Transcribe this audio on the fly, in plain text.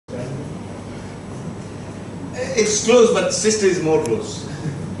It's close, but sister is more close.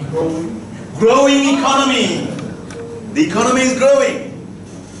 Growing economy. The economy is growing.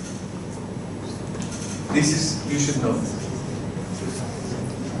 This is, you should know.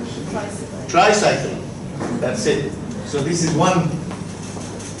 Tricycle. That's it. So this is one.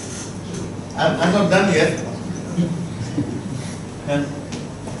 I'm not done yet. And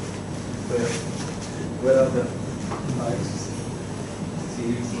where are the eyes?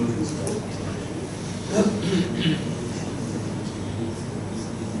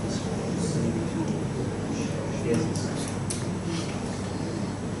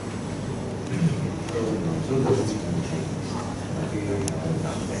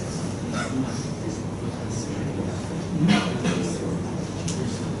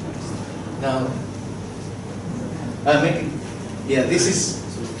 Now, yeah, this is,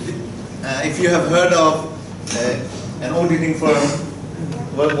 if you have heard of an auditing firm,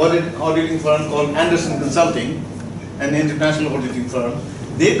 auditing firm called Anderson Consulting, an international auditing firm,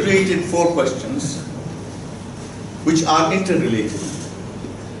 they created 4 questions which are interrelated.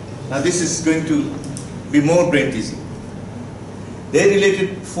 Now this is going to be more brain teasing. They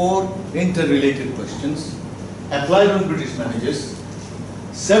related 4 interrelated questions, applied on British managers.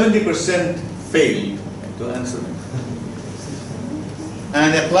 70% failed to answer them,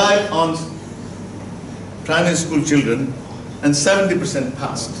 and applied on primary school children, and 70%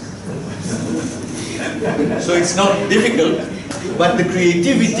 passed. So it's not difficult, but the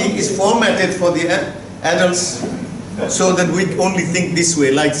creativity is formatted for the adults so that we only think this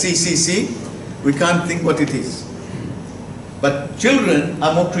way, like see, we can't think what it is. But children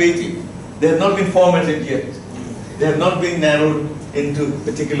are more creative. They have not been formatted yet. They have not been narrowed into a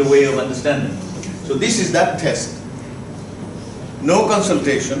particular way of understanding. So this is that test. No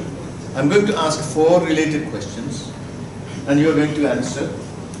consultation. I'm going to ask 4 related questions, and you are going to answer.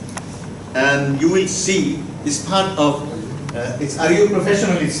 And you will see this part of, it's are you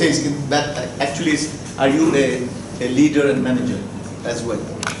professional, it says, that actually is, are you a leader and manager as well.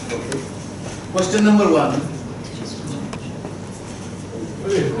 Okay. Question number 1.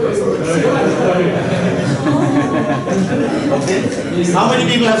 Okay. How many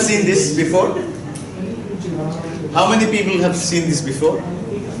people have seen this before? How many people have seen this before?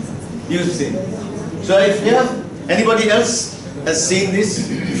 You've seen. So if you have, anybody else has seen this?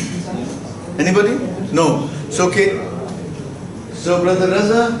 Anybody? No. It's okay. So Brother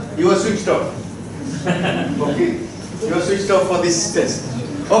Raza, you are switched off. Okay. You are switched off for this test.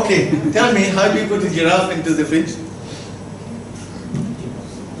 Okay. Tell me, how do you put a giraffe into the fridge?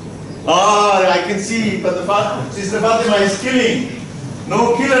 Ah, I can see, but Sister Fatima is killing.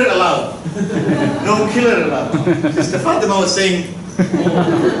 No killer allowed. No killer allowed. Sister Fatima was saying,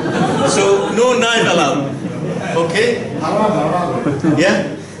 so no knife allowed. Okay?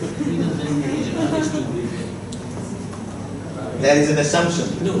 Yeah? There is an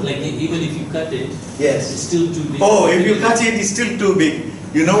assumption. No, like even if you cut it, yes, it's still too big. Oh, if you cut it, it's still too big.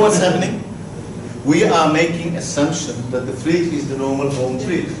 You know what's happening? We are making assumption that the fridge is the normal home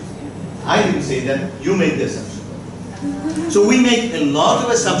fridge. I didn't say that, you made the assumption. So we make a lot of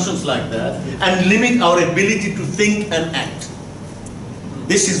assumptions like that and limit our ability to think and act.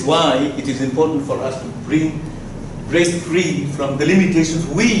 This is why it is important for us to break free from the limitations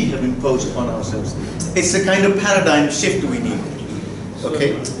we have imposed on ourselves. It's a kind of paradigm shift we need.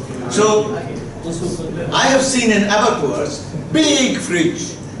 Okay? So I have seen in abattoirs, big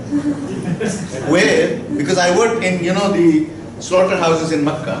fridge, where, because I worked in, the slaughterhouses in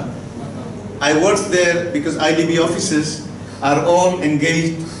Makkah, I worked there because IDB officers are all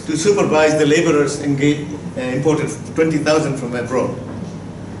engaged to supervise the laborers imported 20,000 from abroad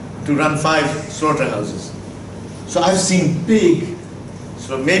to run 5 slaughterhouses. So I've seen big,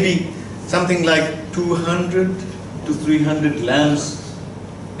 so maybe something like 200 to 300 lambs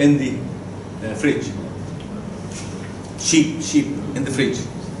in the fridge. Sheep in the fridge.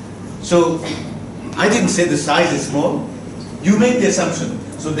 So I didn't say the size is small. You made the assumption.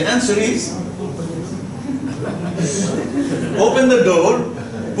 So the answer is, open the door,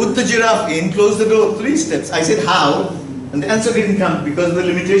 put the giraffe in, close the door, 3 steps. I said how, and the answer didn't come because of the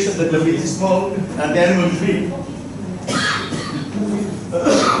limitation that the fridge is small and the animal is big.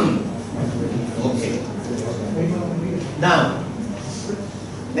 Okay. Now,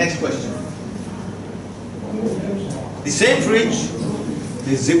 next question. The same fridge,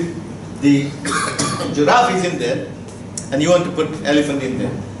 the giraffe is in there, and you want to put elephant in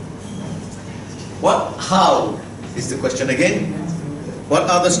there. How is the question again? What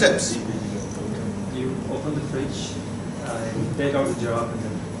are the steps? You open the fridge, take out the giraffe, and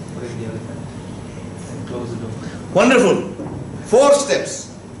then put in the elephant, and close the door. Wonderful. 4 steps.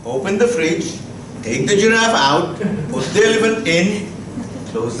 Open the fridge, take the giraffe out, put the elephant in,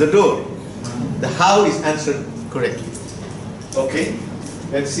 close the door. The how is answered correctly. Okay,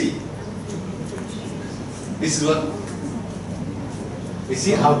 let's see. This is what, you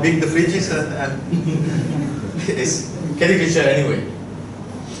see how big the fridge is, and it's caricature anyway.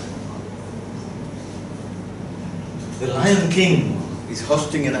 The Lion King is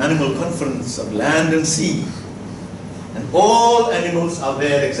hosting an animal conference of land and sea. And all animals are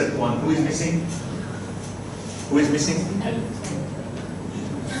there except one. Who is missing? Who is missing?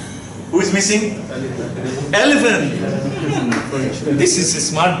 Who is missing? Elephant. This is a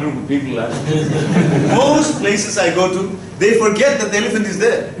smart group of people. Most places I go to, they forget that the elephant is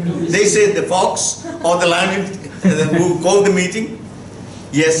there. They say the fox or the lion who called the meeting.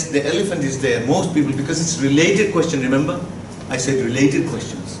 Yes, the elephant is there. Most people, because it's related question, remember? I said related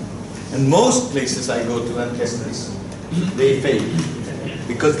questions. And most places I go to and test this, they fail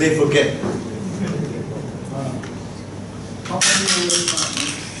because they forget.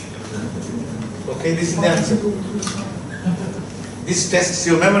 Okay, this is the answer. This tests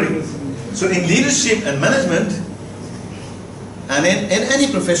your memory. So in leadership and management, and in any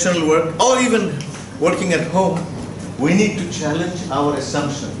professional work, or even working at home, we need to challenge our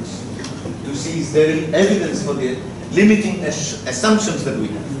assumptions to see is there evidence for the limiting assumptions that we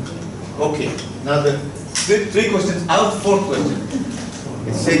have. Okay, now the three questions out of 4 questions.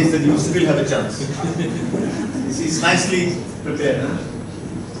 It says that you still have a chance. This is nicely prepared. Huh?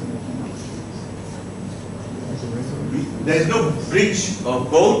 There is no bridge or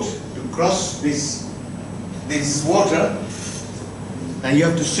boat to cross this water, and you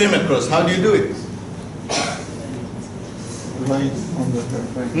have to swim across. How do you do it? Ride on the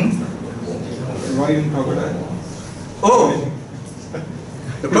riding crocodile. Oh,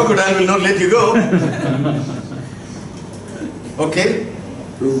 the crocodile will not let you go. Okay.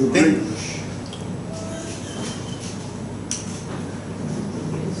 Think.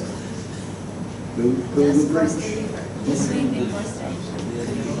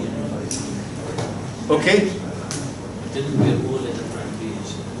 Okay. Then we are all at the primary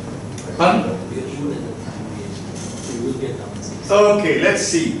age. Pardon? We are all at the primary age. So we will get answers. Okay, let's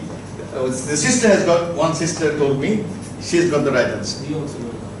see. The sister has got, one sister told me, she has got the right answer. We also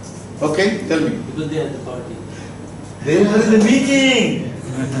know the answers. Okay, tell me. Because they are at the party. They are in the meeting.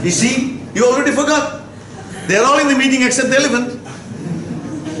 You see, you already forgot. They are all in the meeting except the elephant.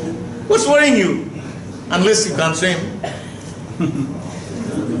 What's worrying you? Unless you can't swim.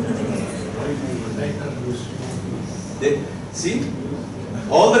 See,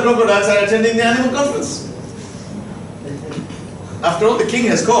 all the crocodiles are attending the animal conference. After all, the king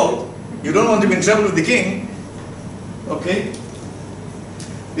has called. You don't want to be in trouble with the king. Okay?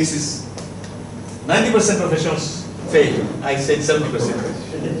 This is 90% professionals fail. I said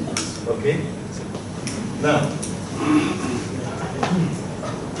 70%. Okay?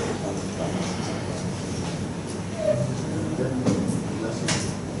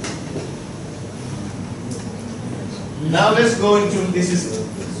 Now, let's go into, this is,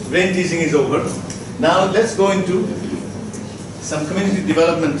 brain teasing is over. Now let's go into some community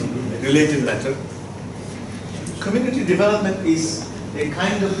development related matter. Community development is a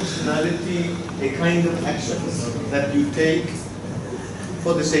kind of personality, a kind of actions that you take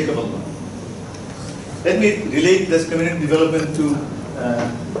for the sake of Allah. Let me relate this community development to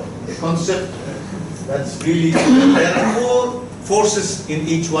a concept that's really, there are 4 forces in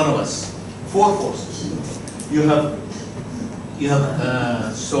each one of us. 4 forces. You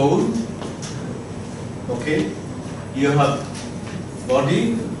have soul, okay? You have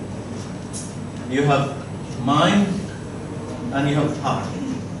body, you have mind, and you have heart.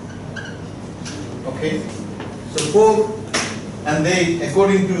 Okay? So 4, and they,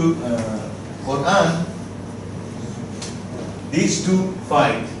 according to Quran, these 2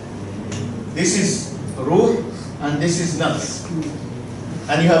 fight. This is ruh and this is nafs.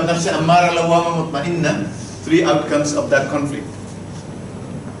 And you have nafs ammara lawwama mutma'inna, 3 outcomes of that conflict.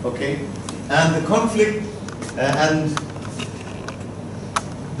 Okay? And the conflict, and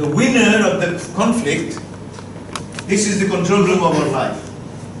the winner of the conflict, this is the control room of our life.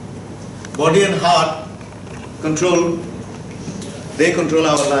 Body and heart control, they control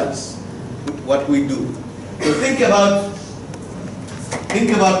our lives, what we do. So think about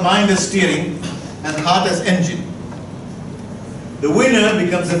mind as steering and heart as engine. The winner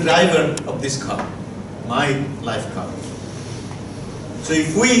becomes the driver of this car, my life car. So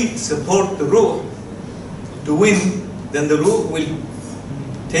if we support the ruh to win, then the ruh will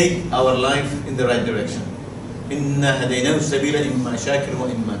take our life in the right direction. Inna hadaynahu sabila imma shakir wa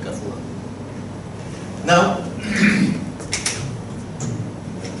imma kafur. Now,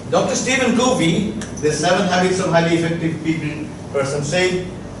 Dr. Stephen Covey, the 7 habits of highly effective person said,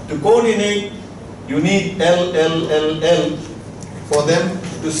 to coordinate, you need L for them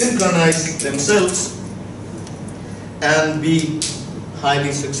to synchronize themselves and be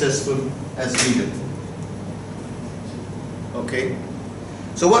highly successful as leaders. Okay?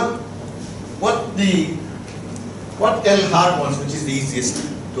 So what L hard wants, which is the easiest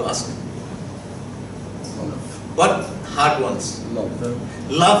to ask? What hard wants?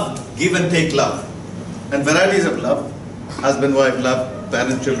 Love, give and take love. And varieties of love. Husband, wife love,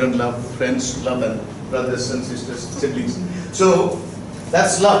 parent, children love, friends love, and brothers and sisters, siblings. So,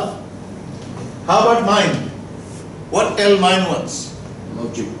 that's love. How about mind? What L mind wants?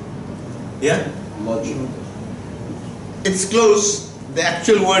 Logic. Yeah? Logic. It's close. The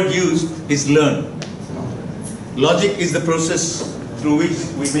actual word used is learn. Logic is the process through which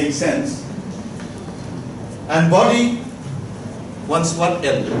we make sense. And body wants what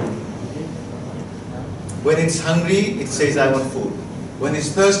L? When it's hungry, it says, I want food. When it's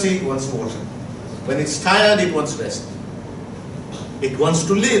thirsty, it wants water. When it's tired, it wants rest. It wants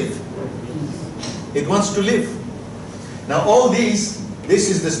to live. It wants to live. Now all these, this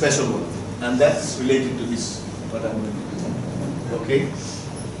is the special one. And that's related to this, what I'm going to do. Okay?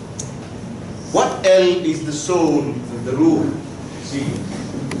 What L is the soul, the ruh? See?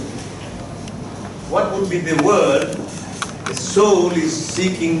 What would be the word? The soul is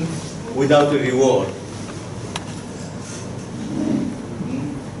seeking without a reward.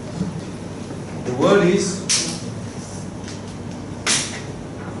 The word is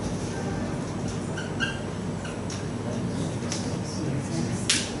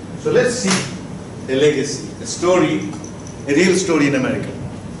so let's see a legacy, a story, a real story in America,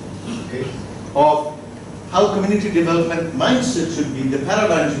 okay, of how community development mindset should be, the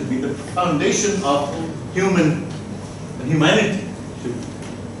paradigm should be, the foundation of humanity should be.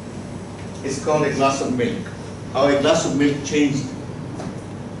 It's called A Glass of Milk. How a glass of milk changed.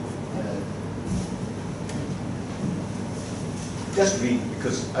 Just read,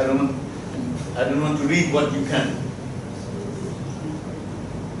 because I don't want to read what you can.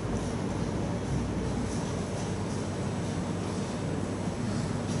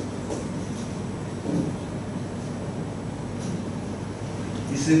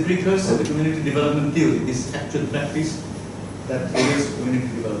 This is a precursor to community development theory, this actual practice that is community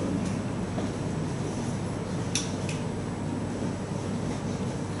development.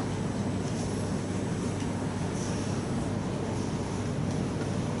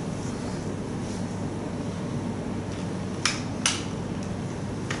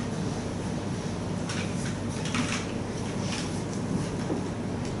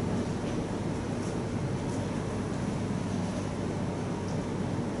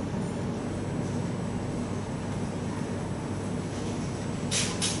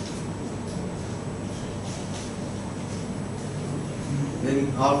 Very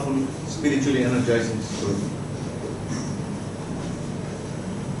powerful, spiritually energizing story.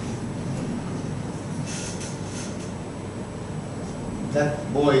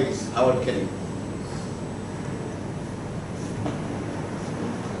 That boy is Howard Kelly.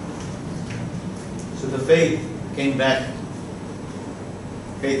 So the faith came back.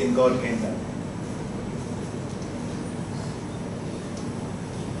 Faith in God came back.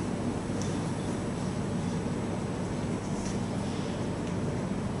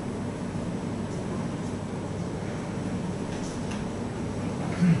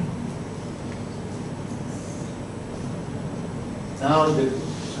 Now the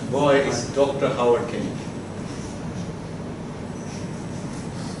boy is Dr. Howard Kelly.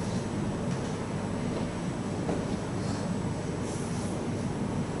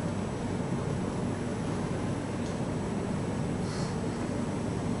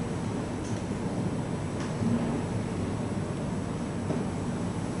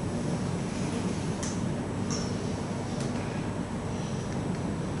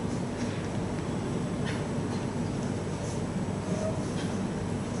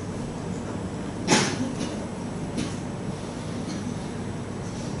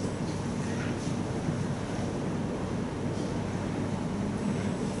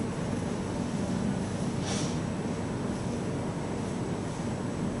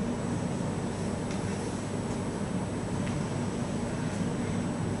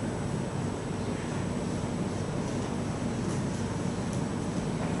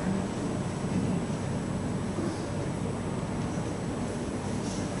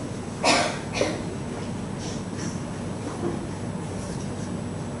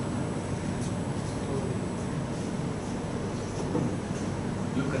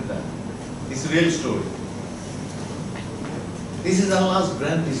 Look at that. It's a real story. This is Allah's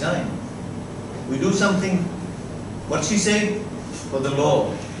grand design. We do something, what she said, for the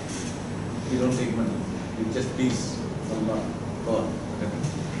law. You don't take money. You just please Allah, God.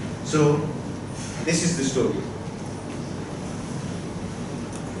 So, this is the story.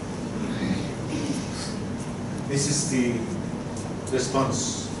 This is the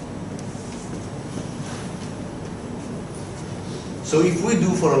response. So if we do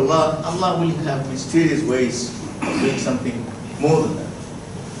for Allah, Allah will have mysterious ways of doing something more than that.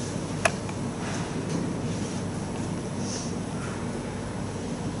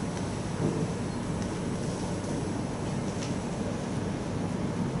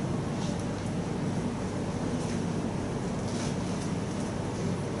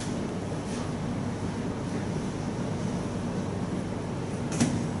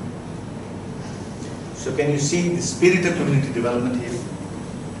 So can you see the spirit of community development here?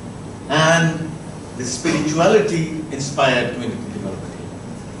 And the spirituality inspired community development here.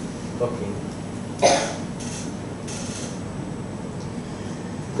 Okay.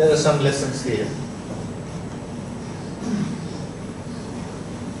 There are some lessons here.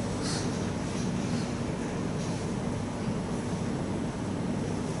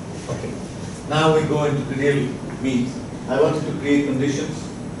 Okay. Now we go into the real meat. I wanted to create conditions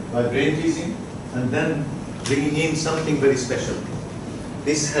by brain teasing, and then bringing in something very special.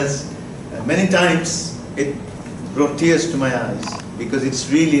 This has, many times, it brought tears to my eyes, because it's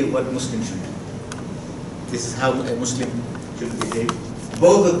really what Muslims should do. This is how a Muslim should behave.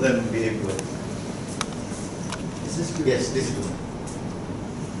 Both of them behave well. Is this good? Yes, this is good.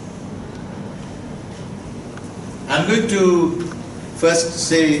 I'm going to first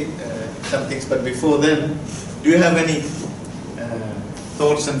say some things, but before then, do you have any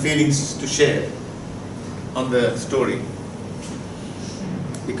thoughts and feelings to share on the story?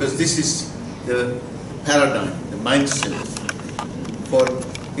 Because this is the paradigm, the mindset for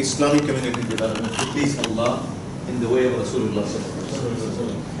Islamic community development to please Allah in the way of Rasulullah sallallahu alaihi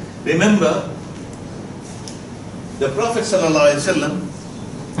wasallam. Remember, the Prophet sallallahu alaihi wasallam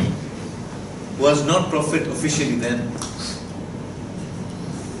was not Prophet officially then.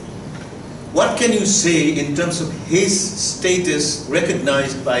 What can you say in terms of his status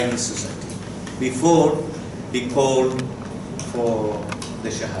recognized by his society before he called for the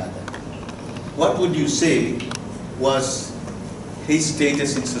Shahada? What would you say was his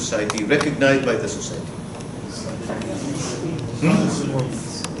status in society, recognized by the society?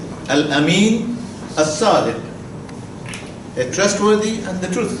 Al-Amin, As-Sadick, a trustworthy and the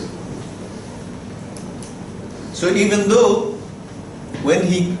truthful. So even though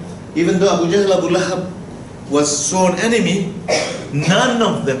Abu Jahl, Abu Lahab was sworn enemy, none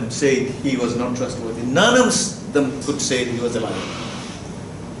of them said he was not trustworthy. None of them could say he was a liar.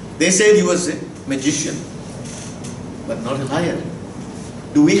 They said he was a magician, but not a liar.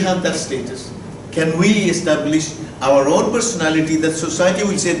 Do we have that status? Can we establish our own personality that society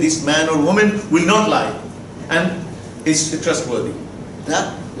will say this man or woman will not lie and is trustworthy?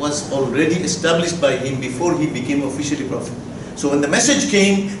 That was already established by him before he became officially prophet. So when the message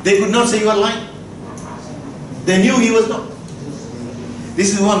came, they could not say you are lying. They knew he was not.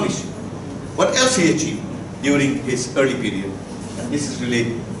 This is one issue. What else he achieved during his early period? And this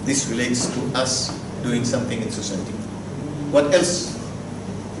relates to us doing something in society. What else?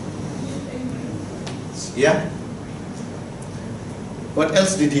 Yeah? What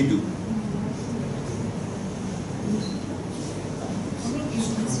else did he do?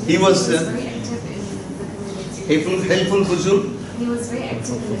 He was very active in the community. helpful Fuzul. He was very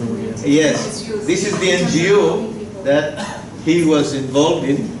active in the community. Yes, this is the NGO that he was involved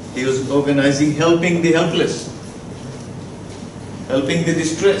in. He was organizing, helping the helpless, helping the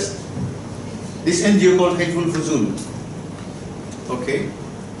distressed. This NGO called Helpful Fuzul. Okay,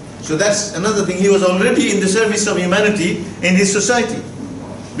 so that's another thing. He was already in the service of humanity in his society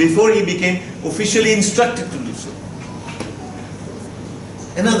before he became officially instructed to do so.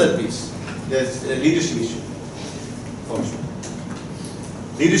 Another piece, there's a leadership issue. Also.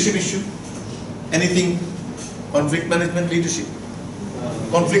 Leadership issue, anything, conflict management leadership,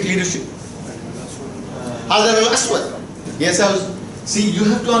 conflict leadership. Al-Aswad. Yes, see, you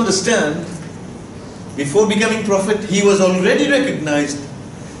have to understand, before becoming prophet, he was already recognized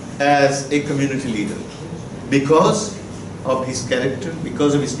as a community leader because of his character,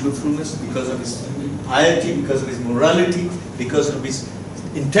 because of his truthfulness, because of his piety, because of his morality, because of his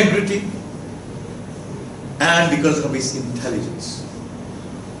integrity, and because of his intelligence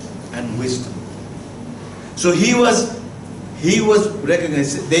and wisdom. So he was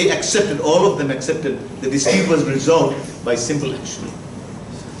recognized. They accepted, all of them accepted, the dispute was resolved by simple action.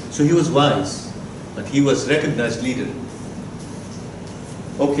 So he was wise, but he was recognized leader.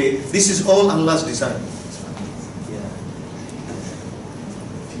 Okay, this is all Allah's design.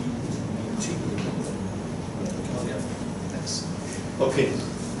 Okay.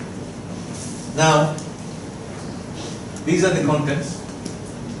 Now, these are the contents.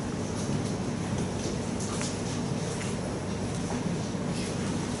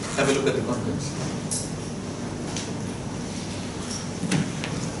 Have a look at the contents.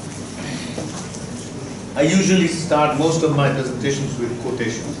 I usually start most of my presentations with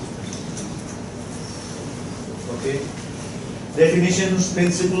quotations. Okay. Definitions,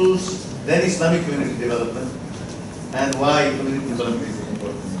 principles, then Islamic community development, and why community development is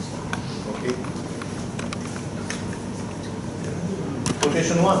important. Okay.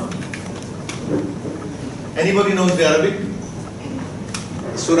 Quotation 1. Anybody knows the Arabic?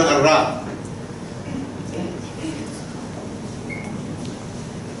 Surah Ar-Ra.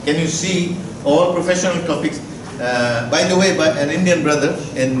 Can you see all professional topics? By the way, an Indian brother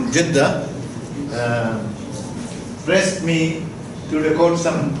in Jeddah pressed me to record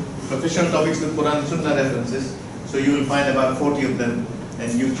some professional topics with Quran and Sunnah references. So you will find about 40 of them on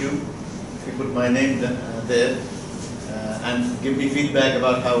YouTube. If you put my name there and give me feedback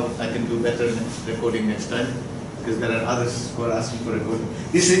about how I can do better in recording next time, because there are others who are asking for recording.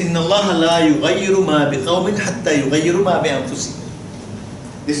 This is إِنَّ اللَّهَ لَا يُغَيِّرُ مَا بِقَوْمٍ حَتَّى يُغَيِّرُ مَا بِأَنفُسِهِمْ.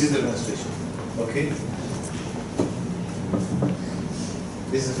 This is the translation. Okay?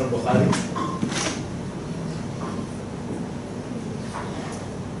 This is from Bukhari.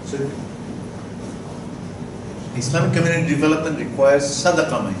 So, Islamic community development requires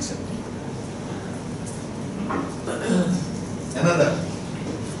sadaqah mindset. Another.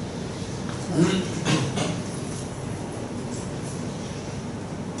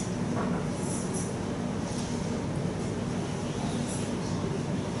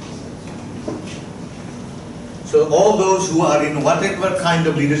 So all those who are in whatever kind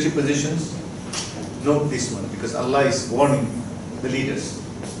of leadership positions, note this one, because Allah is warning the leaders.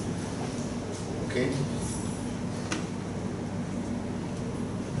 Okay?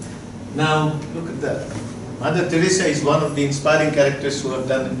 Now, look at that. Mother Teresa is one of the inspiring characters who have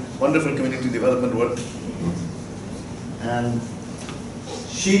done wonderful community development work. And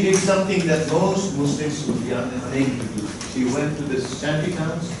she did something that most Muslims would be unable to do. She went to the shanty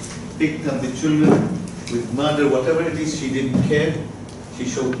towns, picked up the children with murder, whatever it is, she didn't care. She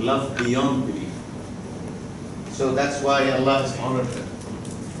showed love beyond belief. So that's why Allah has honored her.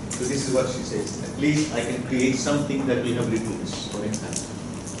 So this is what she says. At least I can create something that will have ripples, for example.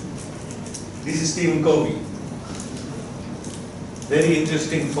 This is Stephen Covey. Very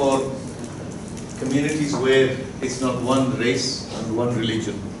interesting for communities where it's not one race and one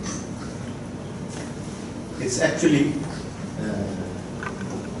religion. It's actually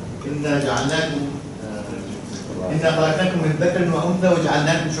إِنَّا خَلَقْنَاكُمْ مِنْ ذَكَرٍ وَأُنْثَىٰ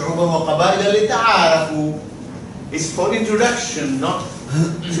وَجَعَلْنَاكُمْ شُعُوبًا وَقَبَائِلَ لِتَعَارَفُوا. It's for introduction, not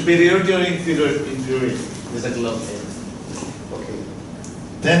superiority or inferiority. There's a glove there. Okay.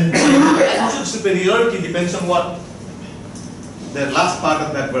 Then actual superiority depends on what? The last part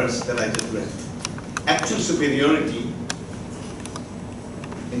of that verse that I just read. Actual superiority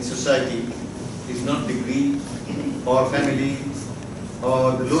in society is not degree or family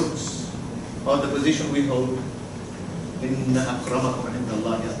or the looks or the position we hold. إِنَّ أَكْرَمَكُمْ عِنْدَ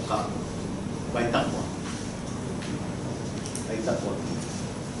اللَّهِ أَتْقَاكُمْ. By taqwa. By taqwa.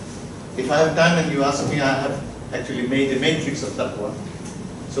 If I have time and you ask me, I have actually made a matrix of taqwa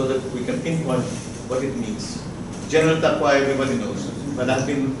so that we can pinpoint what it means. General taqwa everybody knows, but I've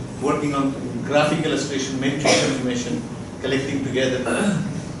been working on graphic illustration, matrix information, collecting together.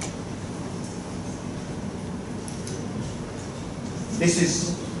 This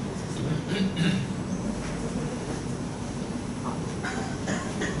is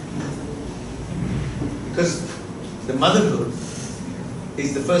because the motherhood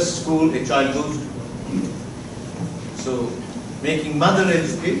is the first school a child goes to. So making mother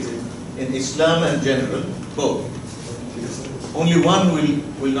educated in Islam and general, both. Only one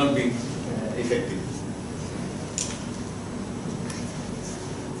will not be effective.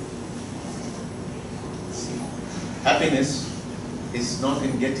 Happiness is not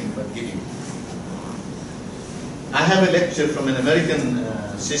in getting but giving. I have a lecture from an American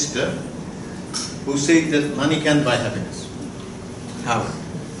sister who said that money can buy happiness. How?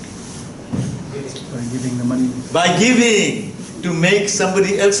 By giving the money. By giving to make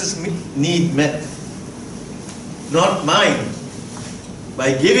somebody else's need met, not mine.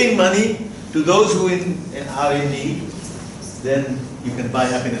 By giving money to those who are in need, then you can buy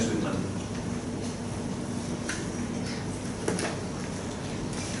happiness with money.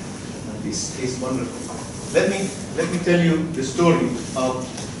 This is wonderful. let me tell you the story of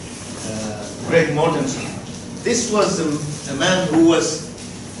Greg Mortensen. This was a man who was,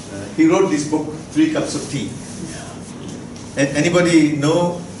 he wrote this book, 3 Cups of Tea. And anybody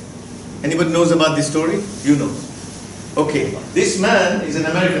knows about this story? You know. Okay, this man is an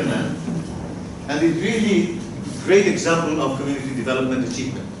American man, and is really great example of community development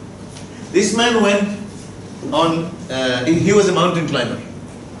achievement. This man went on, he was a mountain climber.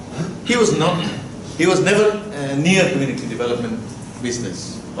 He was never near community development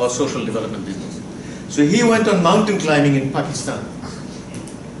business or social development business. So he went on mountain climbing in Pakistan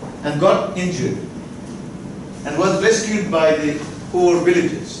and got injured and was rescued by the poor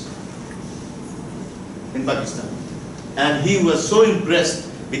villagers in Pakistan. And he was so impressed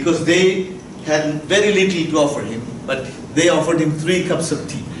because they had very little to offer him, but they offered him 3 cups of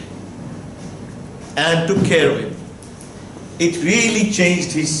tea and took care of him. It really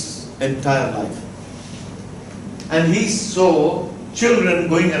changed his entire life. And he saw children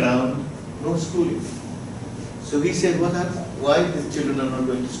going around, no schooling. So he said, what happened? Why the children are not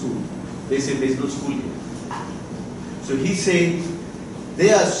going to school? They said, there's no school here. So he said,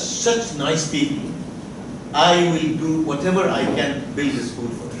 they are such nice people. I will do whatever I can build a school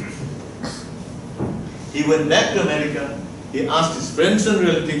for them. He went back to America. He asked his friends and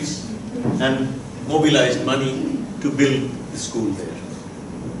relatives and mobilized money to build the school there.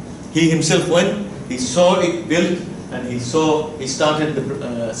 He himself went, he saw it built, and he started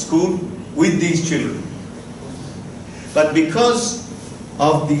the school with these children. But because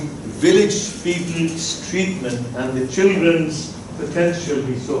of the village people's treatment and the children's potential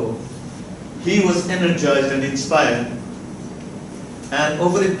he saw, he was energized and inspired. And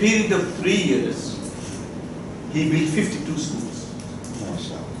over a period of 3 years, he built 52 schools.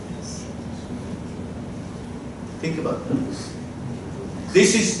 Think about that.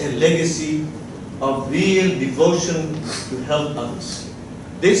 This is a legacy of real devotion to help others.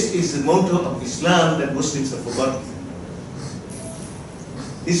 This is the motto of Islam that Muslims have forgotten.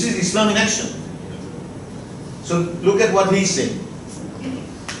 This is Islam in action. So look at what he's saying.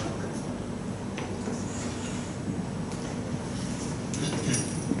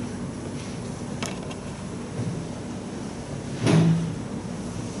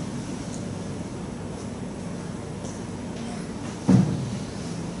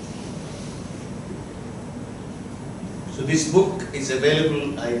 So this book is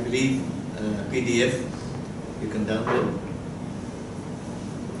available, I believe, PDF. You can download.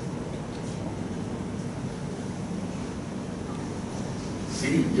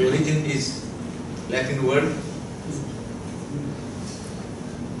 See, the origin is Latin word.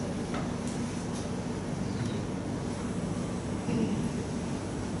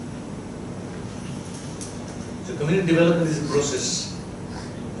 So community development is a process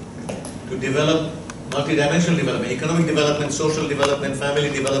to develop multidimensional development, economic development, social development, family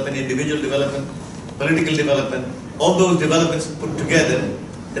development, individual development, political development. All those developments put together,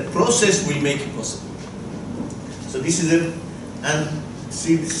 the process will make it possible. So this is it, and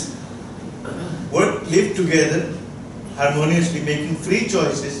see this, work, live together, harmoniously, making free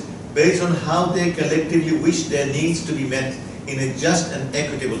choices based on how they collectively wish their needs to be met in a just and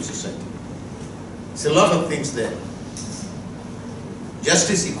equitable society. It's a lot of things there.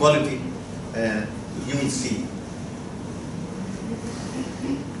 Justice, equality, you will see.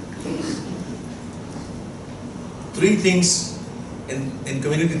 Three things in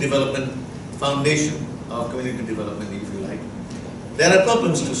community development, foundation of community development, if you like. There are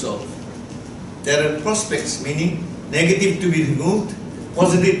problems to solve. There are prospects, meaning negative to be removed,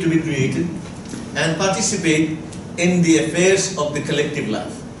 positive to be created, and participate in the affairs of the collective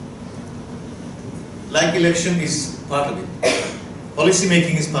life. Like election is part of it. Policy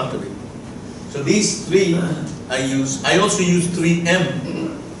making is part of it. So these three I use. I also use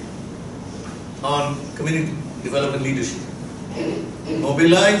 3M on community development leadership.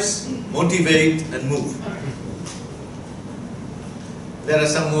 Mobilize, motivate, and move. There are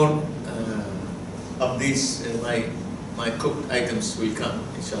some more of these, my cooked items will come,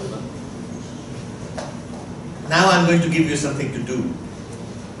 inshallah. Now I'm going to give you something to do.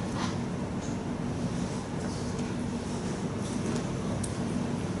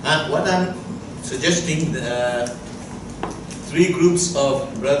 And what I'm suggesting, 3 groups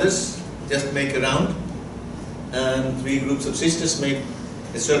of brothers just make a round, and 3 groups of sisters make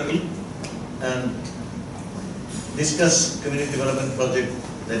a circle and discuss community development project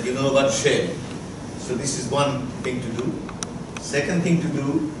that you know about, share. So this is one thing to do. Second thing to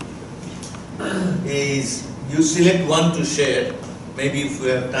do is you select one to share. Maybe if we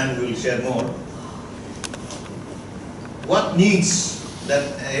have time we will share more. What needs that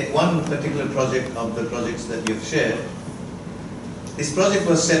one particular project of the projects that you've shared, this project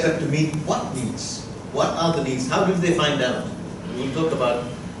was set up to meet what needs? What are the needs? How did they find out? We'll talk about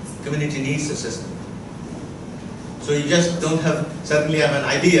community needs assessment. So you just don't have, suddenly have an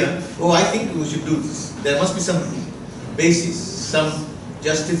idea, oh, I think we should do this. There must be some basis, some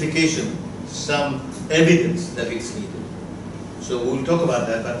justification, some evidence that it's needed. So we'll talk about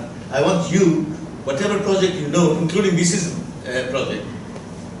that, but I want you, whatever project you know, including this is a project,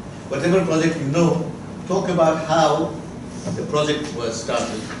 whatever project you know, talk about how the project was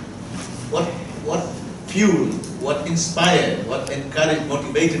started. What fueled, what inspired, what encouraged,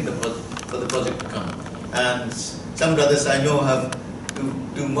 motivated the project for the project to come. And some brothers I know have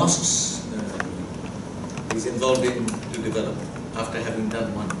two mosques he's involved in to develop after having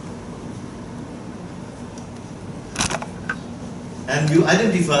done one. And you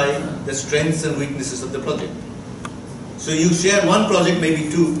identify the strengths and weaknesses of the project. So you share one project, maybe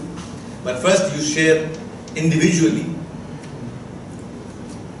two, but first you share individually.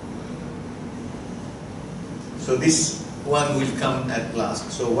 So this one will come at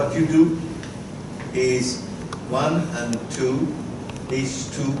last. So what you do is 1 and 2, these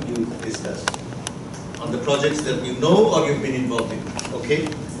two you discuss on the projects that you know or you've been involved in. Okay?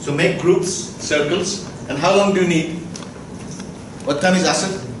 So make groups, circles, and how long do you need? What time is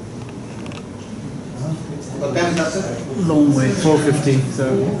Asr? What time is Asr? Long way, 4:50. So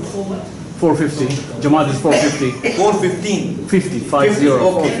 4:50. Jamaat is 4:50. 4:15. 50, 50.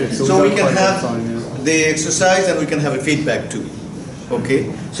 Okay. So we don't can quite have time, yeah. the exercise and we can have a feedback too.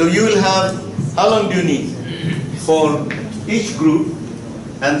 Okay. So you will have, how long do you need for each group?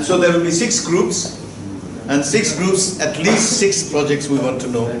 And so there will be 6 groups, and 6 groups, at least 6 projects we want to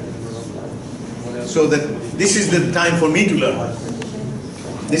know. So that this is the time for me to learn.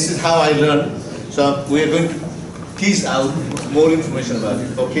 This is how I learn. So we are going to tease out more information about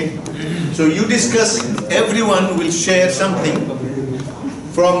it, okay? So you discuss, everyone will share something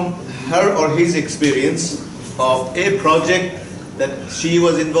from her or his experience of a project that she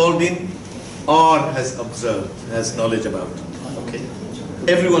was involved in or has observed, has knowledge about, okay?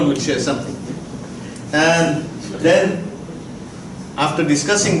 Everyone will share something. And then, after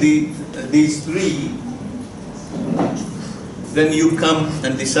discussing these 3, then you come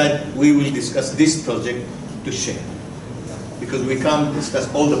and decide, we will discuss this project to share. Because we can't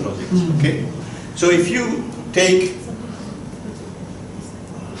discuss all the projects, okay? So if you take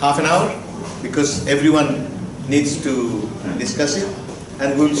half an hour, because everyone needs to discuss it,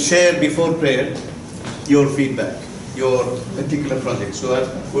 and we'll share before prayer your feedback, your particular project. So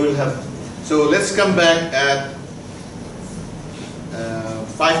we'll have, so let's come back at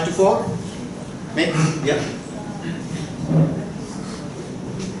 5 to 4, maybe, yeah.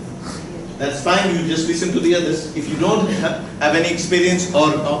 That's fine, you just listen to the others. If you don't have any experience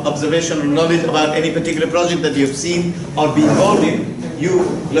or observation or knowledge about any particular project that you've seen or been involved in, you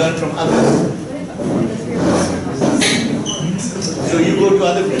learn from others. So you go to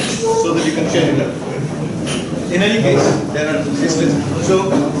other groups so that you can share it up. In any case, there are sisters. So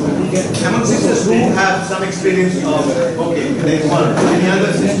among sisters who have some experience of, okay, there is one. Any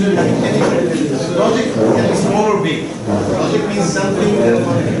other sister? Any project can be small or big. Project means something that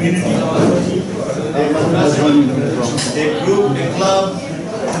for the community, a madrasa, a group, a club,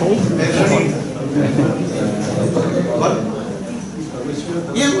 a learning. What?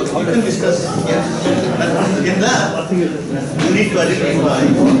 Yeah, you can discuss. Yeah. But in that, you need to identify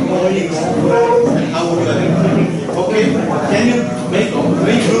and how would you identify. Okay, can you make 3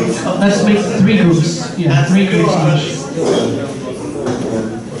 groups? Let's make 3 groups. Yeah, 3 groups each.